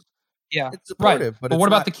kiddos. Yeah, it's supportive, right. But what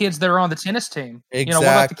about the kids that are on the tennis team? Exactly. You know,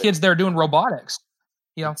 what about the kids that are doing robotics?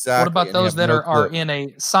 You know, exactly. What about those that are in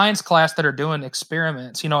a science class that are doing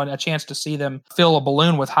experiments, you know, and a chance to see them fill a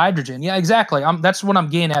balloon with hydrogen? Yeah, exactly. That's what I'm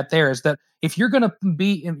getting at there, is that if you're going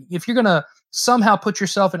to somehow put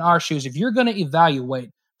yourself in our shoes, if you're going to evaluate,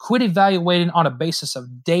 quit evaluating on a basis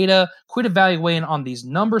of data, quit evaluating on these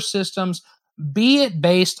number systems, be it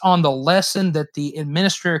based on the lesson that the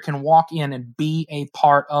administrator can walk in and be a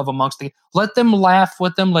part of amongst let them laugh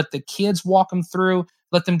with them, let the kids walk them through.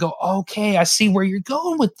 Let them go, okay, I see where you're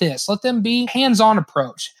going with this. Let them be hands-on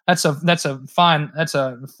approach. That's a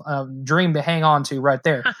dream to hang on to right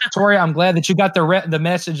there. Tori, I'm glad that you got the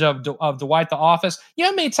message of Dwight the Office. You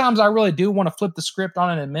know how many times I really do want to flip the script on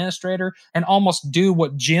an administrator and almost do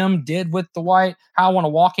what Jim did with Dwight, how I want to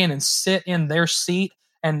walk in and sit in their seat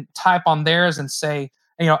and type on theirs and say,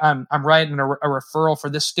 you know, I'm writing a referral for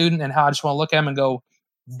this student, and how I just want to look at them and go,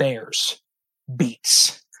 Bears,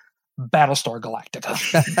 beats. Battlestar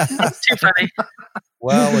Galactica. That's too funny.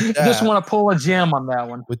 Well, with that, just want to pull a gem on that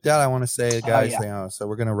one. With that, I want to say, guys, so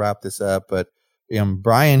we're going to wrap this up. But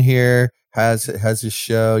Brian here has his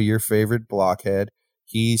show, Your Favorite Blockhead.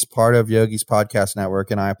 He's part of Yogi's Podcast Network,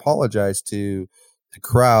 and I apologize to the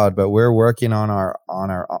crowd, but we're working on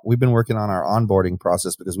we've been working on our onboarding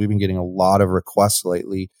process, because we've been getting a lot of requests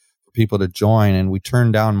lately for people to join, and we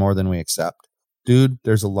turn down more than we accept. Dude,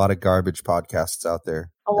 there's a lot of garbage podcasts out there.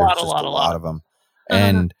 A lot of them.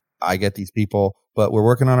 And I get these people, but we're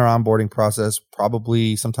working on our onboarding process.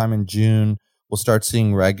 Probably sometime in June, we'll start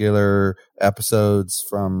seeing regular episodes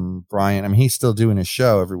from Brian. I mean, he's still doing his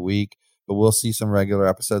show every week, but we'll see some regular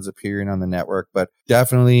episodes appearing on the network. But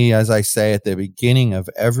definitely, as I say at the beginning of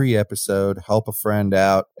every episode, help a friend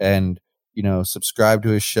out and, you know, subscribe to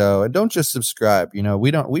his show. And don't just subscribe. You know,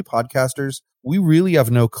 we podcasters, we really have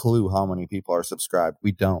no clue how many people are subscribed.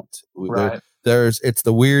 We don't. Right. It's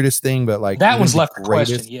the weirdest thing, but like that one's left the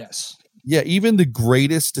question. Yes. Yeah. Even the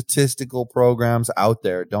greatest statistical programs out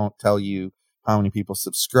there don't tell you how many people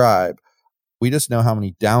subscribe. We just know how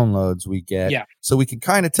many downloads we get. Yeah. So we can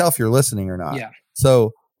kind of tell if you're listening or not. Yeah.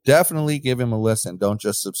 So definitely give him a listen. Don't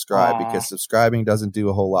just subscribe, because subscribing doesn't do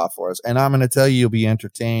a whole lot for us. And I'm going to tell you, you'll be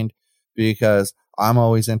entertained, because I'm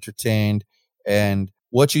always entertained, and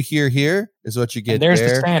what you hear here is what you get there's there,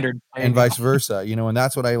 the standard, and vice versa. You know, and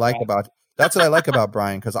that's what I like about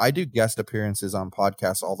Brian, because I do guest appearances on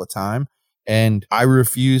podcasts all the time, and I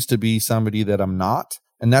refuse to be somebody that I'm not.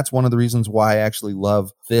 And that's one of the reasons why I actually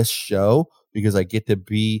love this show, because I get to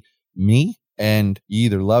be me, and you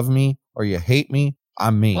either love me or you hate me.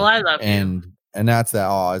 I'm me. Well, I love you. And that's that.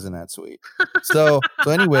 Oh, isn't that sweet? So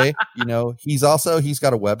anyway, you know, he's got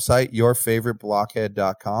a website,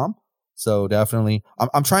 yourfavoriteblockhead.com. So definitely,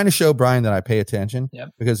 I'm trying to show Brian that I pay attention,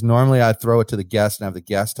 because normally I throw it to the guest and have the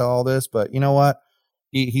guest tell all this. But you know what?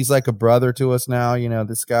 He's like a brother to us now. You know,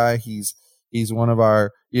 this guy, he's one of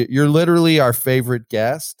you're literally our favorite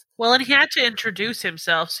guest. Well, and he had to introduce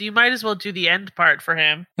himself, so you might as well do the end part for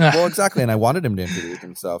him. Well, exactly. And I wanted him to introduce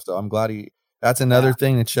himself. So I'm glad that's another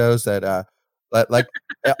thing that shows that, like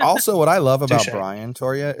also what I love about Brian,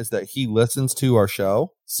 Toria, is that he listens to our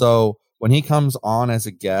show. So when he comes on as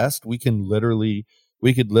a guest, we could literally,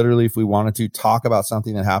 if we wanted to, talk about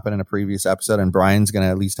something that happened in a previous episode, and Brian's going to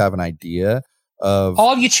at least have an idea of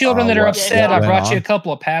all you children that are upset. I brought you a on.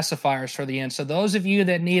 couple of pacifiers for the end. So those of you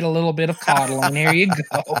that need a little bit of coddling, here you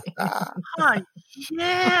go.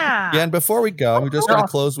 Yeah. And before we go, I'm just going to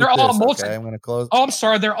close with this. Okay, I'm going to close. Oh, I'm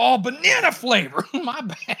sorry. They're all banana flavor. My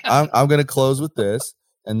bad. I'm going to close with this,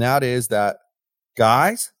 and that is that,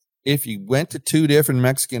 guys, if you went to 2 different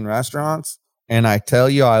Mexican restaurants and I tell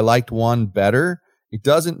you I liked one better, it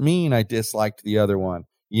doesn't mean I disliked the other one.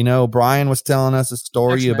 You know, Brian was telling us a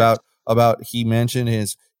story about he mentioned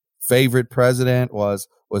his favorite president was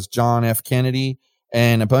John F. Kennedy,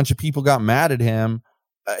 and a bunch of people got mad at him.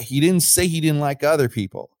 He didn't say he didn't like other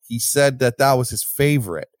people. He said that was his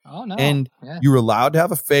favorite. Oh, no. And you're allowed to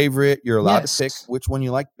have a favorite. You're allowed to pick which one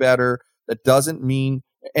you like better. That doesn't mean,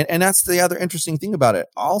 and that's the other interesting thing about it.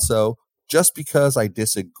 Also, just because I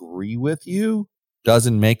disagree with you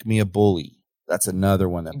doesn't make me a bully. That's another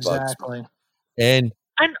one that bugs me. And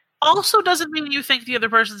also doesn't mean you think the other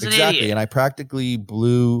person's an idiot. And I practically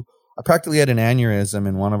had an aneurysm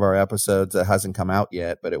in one of our episodes that hasn't come out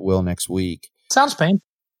yet, but it will next week. Sounds painful.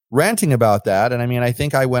 Ranting about that. And I mean, I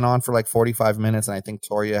think I went on for like 45 minutes, and I think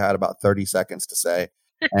Toria had about 30 seconds to say,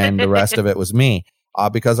 and the rest of it was me.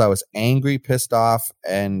 Because I was angry, pissed off,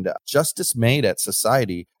 and just dismayed at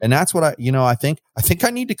society. And that's what I think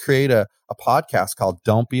I need to create a podcast called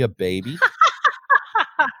Don't Be a Baby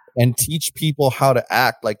and teach people how to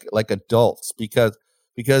act like adults,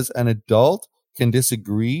 because an adult can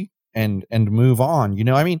disagree and move on. You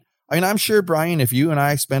know, I mean, I'm sure, Brian, if you and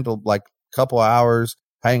I spent like a couple hours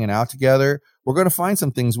hanging out together, we're going to find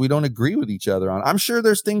some things we don't agree with each other on. I'm sure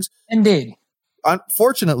there's things. Indeed.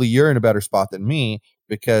 Unfortunately, you're in a better spot than me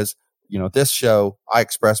because, you know, this show, I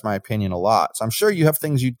express my opinion a lot. So I'm sure you have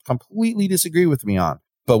things you completely disagree with me on,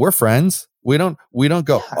 but we're friends. We don't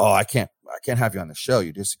go, oh, I can't have you on the show.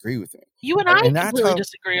 You disagree with me. You and I completely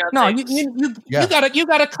disagree on things. You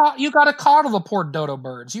gotta coddle the poor dodo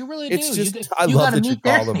birds. You really do. It's just, I love that you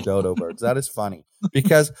call them dodo birds. That is funny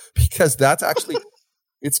because that's actually,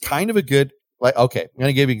 it's kind of a good, like, okay, I'm going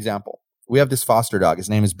to give you an example. We have this foster dog. His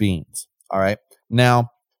name is Beans. All right. Now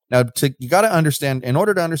you got to understand, in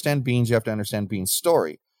order to understand Beans, you have to understand Beans'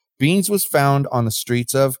 story. Beans was found on the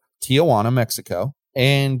streets of Tijuana, Mexico,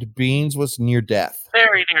 and Beans was near death.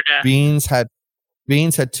 Very near death.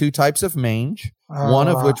 Beans had 2 types of mange, one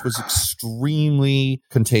of which was extremely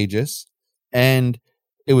contagious, and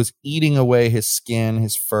it was eating away his skin,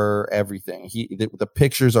 his fur, everything. The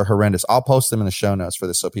pictures are horrendous. I'll post them in the show notes for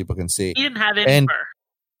this so people can see. He didn't have any fur.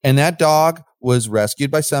 And that dog was rescued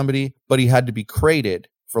by somebody, but he had to be crated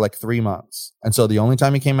for like 3 months. And so the only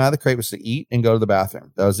time he came out of the crate was to eat and go to the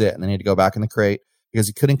bathroom. That was it. And then he had to go back in the crate because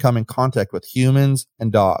he couldn't come in contact with humans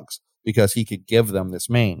and dogs because he could give them this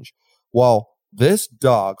mange. Well, this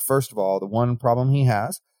dog, first of all, the one problem he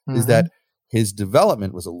has is that his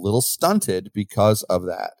development was a little stunted because of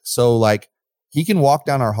that. So like he can walk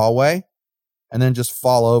down our hallway and then just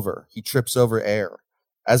fall over. He trips over air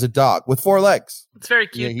as a dog with 4 legs. It's very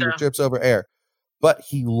cute. He trips over air, but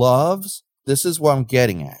he loves, this is what I'm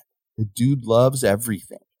getting at. The dude loves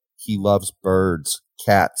everything. He loves birds,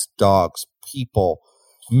 cats, dogs, people,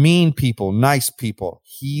 mean people, nice people.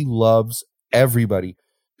 He loves everybody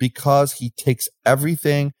because he takes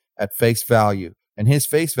everything at face value. And his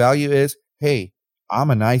face value is, hey,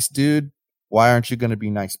 I'm a nice dude. Why aren't you going to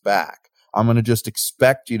be nice back? I'm going to just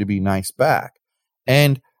expect you to be nice back.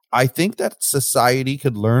 And I think that society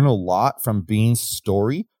could learn a lot from Bean's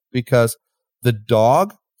story because the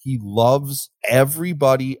dog, he loves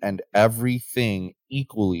everybody and everything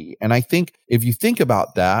equally. And I think if you think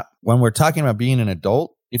about that, when we're talking about being an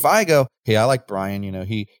adult, if I go, hey, I like Brian, you know,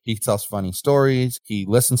 he tells funny stories. He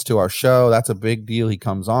listens to our show. That's a big deal. He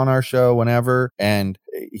comes on our show whenever, and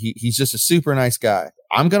he's just a super nice guy.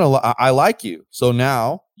 I like you. So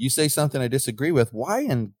now you say something I disagree with. Why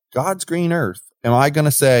in God's green earth am I going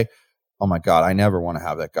to say, oh my God, I never want to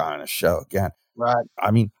have that guy on a show again? Right.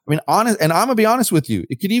 I mean, honest, and I'm gonna be honest with you.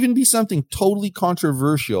 It could even be something totally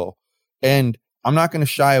controversial, and I'm not going to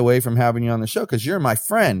shy away from having you on the show because you're my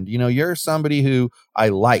friend. You know, you're somebody who I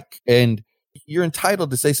like, and you're entitled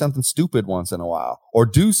to say something stupid once in a while or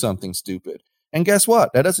do something stupid. And guess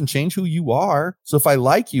what? That doesn't change who you are. So if I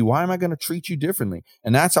like you, why am I going to treat you differently?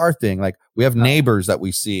 And that's our thing. Like, we have neighbors that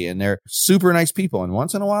we see, and they're super nice people, and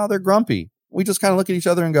once in a while they're grumpy. We just kind of look at each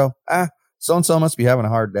other and go, so-and-so must be having a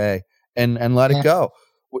hard day, and let it go.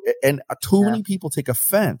 And too many people take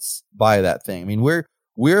offense by that thing. I mean,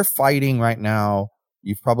 we're fighting right now.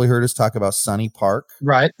 You've probably heard us talk about Sunny Park.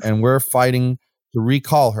 Right. And we're fighting to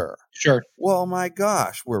recall her. Sure. Well, my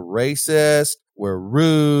gosh, we're racist. We're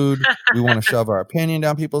rude. We want to shove our opinion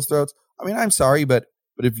down people's throats. I mean, I'm sorry, but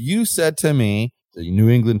if you said to me, the New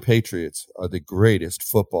England Patriots are the greatest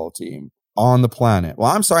football team on the planet.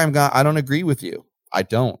 Well, I'm sorry, I don't agree with you. I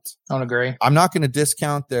don't agree. I'm not going to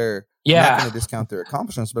discount their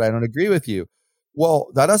accomplishments, but I don't agree with you. Well,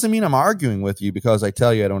 that doesn't mean I'm arguing with you because I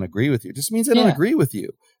tell you I don't agree with you. It just means I don't agree with you.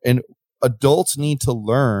 And adults need to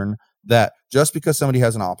learn that just because somebody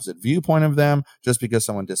has an opposite viewpoint of them, just because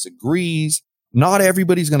someone disagrees, not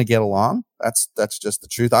everybody's going to get along. That's just the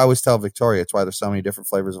truth. I always tell Victoria, it's why there's so many different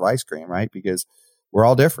flavors of ice cream, right? Because we're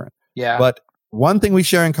all different. Yeah. But one thing we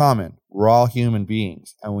share in common, we're all human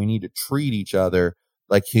beings, and we need to treat each other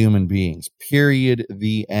like human beings, period,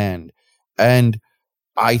 the end. And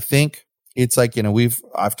I think it's like,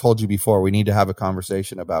 I've told you before, we need to have a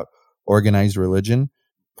conversation about organized religion,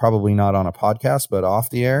 probably not on a podcast, but off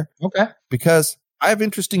the air. Okay. Because I have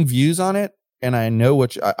interesting views on it, and I know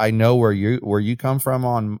I know where you come from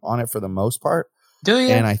on it for the most part. Do you?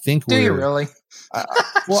 And I think do you really?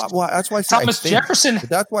 Well, that's why I say Thomas Jefferson.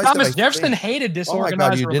 That's why Thomas Jefferson hated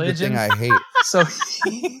disorganized religion. Did the thing I hate. So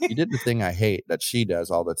you did the thing I hate that she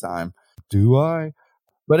does all the time. Do I?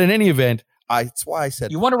 But in any event, that's why I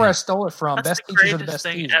said. You wonder where I stole it from. That's Best the teachers are the greatest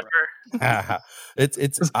best thing teachers. ever.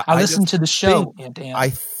 I listened to the show. I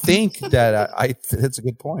think that it's a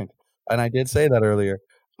good point, and I did say that earlier.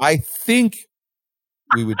 I think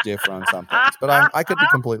we would differ on some things, but I could be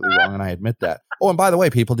completely wrong, and I admit that. Oh, and by the way,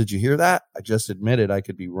 people, did you hear that? I just admitted I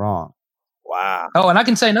could be wrong. Wow. Oh, and I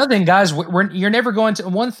can say another thing, guys. You're never going to.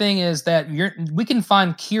 One thing is that we can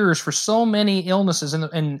find cures for so many illnesses,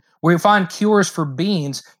 and we find cures for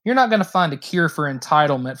beings. You're not going to find a cure for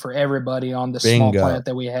entitlement for everybody on this small planet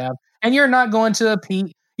that we have, and you're not going to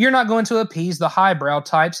appease. You're not going to appease the highbrow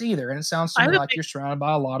types either. And it sounds to me like you're surrounded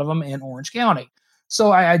by a lot of them in Orange County.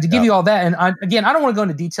 So I had to give you all that. And I don't want to go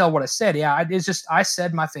into detail what I said. Yeah, it's just I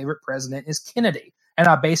said my favorite president is Kennedy, and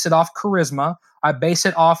I base it off charisma. I base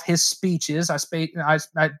it off his speeches. I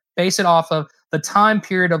base it off of the time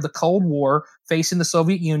period of the Cold War, facing the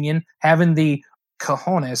Soviet Union, having the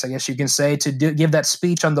cojones, I guess you can say, to give that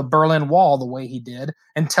speech on the Berlin Wall the way he did,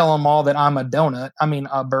 and tell them all that I'm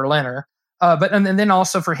a Berliner. And then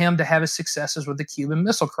also for him to have his successes with the Cuban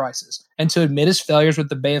Missile Crisis, and to admit his failures with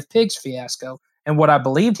the Bay of Pigs fiasco. And what I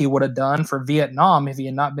believed he would have done for Vietnam if he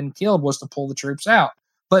had not been killed was to pull the troops out.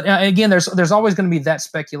 But again, there's always going to be that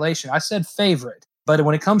speculation. I said favorite, but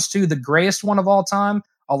when it comes to the greatest one of all time,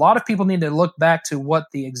 a lot of people need to look back to what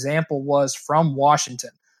the example was from Washington.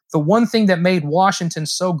 The one thing that made Washington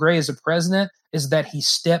so great as a president is that he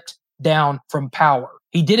stepped down from power.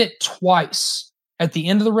 He did it twice. At the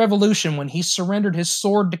end of the Revolution, when he surrendered his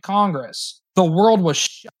sword to Congress, the world was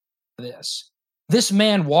shocked by this. This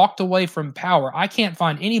man walked away from power. I can't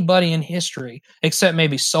find anybody in history, except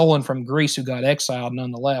maybe Solon from Greece, who got exiled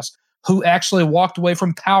nonetheless, who actually walked away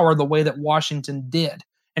from power the way that Washington did.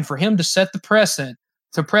 And for him to set the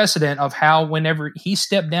precedent of how whenever he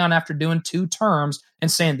stepped down after doing 2 terms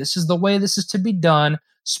and saying this is the way this is to be done,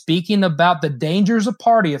 speaking about the dangers of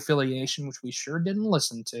party affiliation, which we sure didn't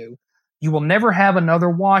listen to, you will never have another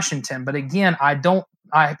Washington. But again,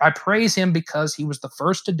 I praise him because he was the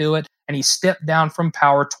first to do it, and he stepped down from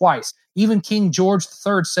power twice. Even King George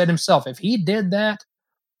III said himself, if he did that,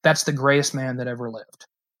 that's the greatest man that ever lived.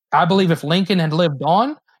 I believe if Lincoln had lived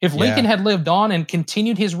on, and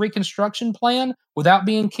continued his Reconstruction plan without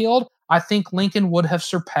being killed, I think Lincoln would have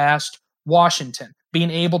surpassed Washington,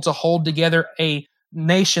 being able to hold together a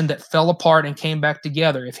nation that fell apart and came back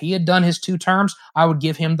together. If he had done his 2 terms, I would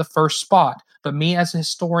give him the first spot. But me as a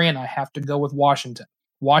historian, I have to go with Washington.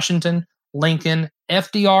 Washington, Lincoln,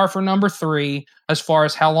 FDR for number 3, as far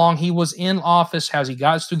as how long he was in office, how he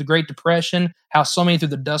got us through the Great Depression, how so many through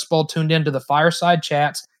the Dust Bowl tuned into the fireside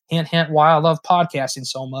chats. Hint, hint, why I love podcasting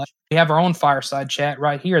so much. We have our own fireside chat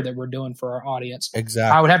right here that we're doing for our audience.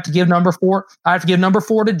 Exactly. I would have to give number 4. I have to give number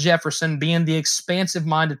 4 to Jefferson, being the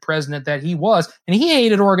expansive-minded president that he was. And he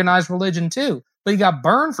hated organized religion too. But he got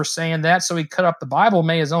burned for saying that, so he cut up the Bible,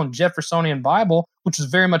 made his own Jeffersonian Bible, which is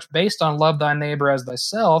very much based on love thy neighbor as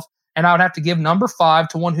thyself. And I would have to give number 5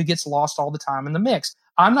 to one who gets lost all the time in the mix.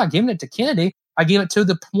 I'm not giving it to Kennedy. I give it to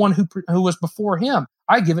the one who was before him.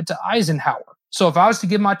 I give it to Eisenhower. So if I was to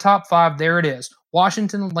give my top 5, there it is.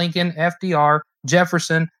 Washington, Lincoln, FDR,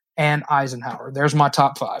 Jefferson, and Eisenhower. There's my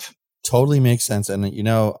top 5. Totally makes sense. And,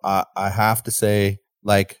 I have to say,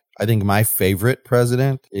 I think my favorite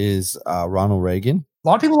president is Ronald Reagan. A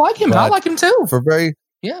lot of people like him. I like him too.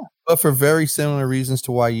 But for very similar reasons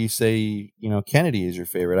to why you say, Kennedy is your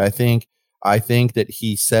favorite. I think that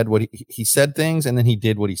he said he said things, and then he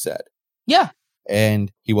did what he said. Yeah.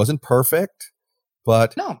 And he wasn't perfect,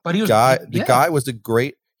 but he was the guy was a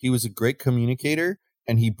great communicator,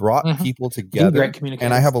 and he brought people together. Great communicator.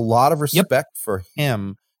 And I have a lot of respect for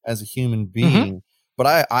him as a human being.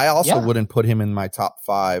 But I also wouldn't put him in my top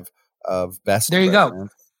 5 of best. There you go.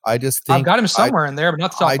 I just think I've got him somewhere in there, but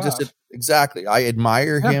not the top 5. Exactly. I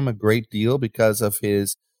admire him a great deal because of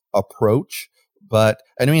his approach. But,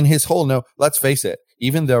 and I mean, his whole let's face it,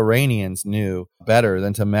 even the Iranians knew better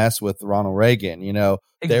than to mess with Ronald Reagan. You know,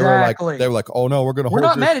 they were like, oh no, we're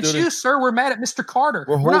not mad at you, sir. We're mad at Mr. Carter.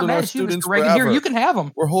 We're not mad at you, Mr. Reagan. Forever. Here, you can have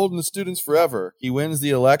them. We're holding the students forever. He wins the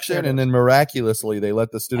election, and then miraculously they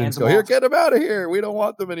let the students go. Here, get them out of here. We don't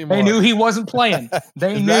want them anymore. They knew he wasn't playing.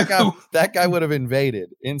 They knew that guy would have invaded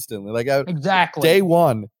instantly. Exactly. Day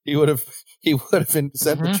one, he would have sent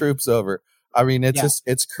the troops over. I mean,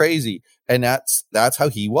 it's crazy. And that's how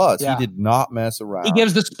he was. Yeah. He did not mess around. He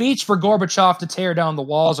gives the speech for Gorbachev to tear down the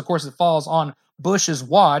walls. Of course, it falls on Bush's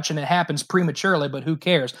watch, and it happens prematurely, but who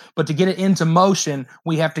cares? But to get it into motion,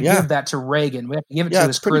 we have to give that to Reagan. We have to give it to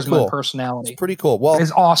his charisma and personality. It's pretty cool. Well,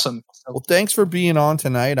 it's awesome. Well, thanks for being on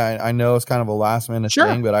tonight. I know it's kind of a last-minute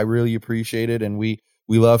thing, but I really appreciate it, and we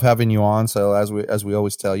love having you on. So as we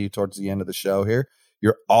always tell you towards the end of the show here,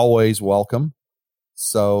 you're always welcome.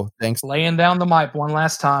 So thanks. Laying down the mic one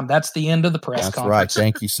last time. That's the end of the press conference. That's right.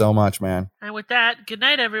 Thank you so much, man. And with that, good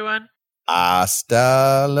night, everyone.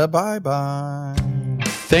 Hasta la bye-bye.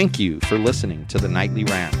 Thank you for listening to the Nightly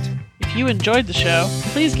Rant. If you enjoyed the show,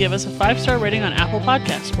 please give us a 5-star rating on Apple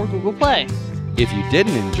Podcasts or Google Play. If you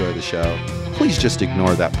didn't enjoy the show, please just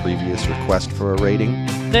ignore that previous request for a rating.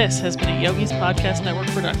 This has been a Yogi's Podcast Network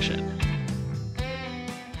production.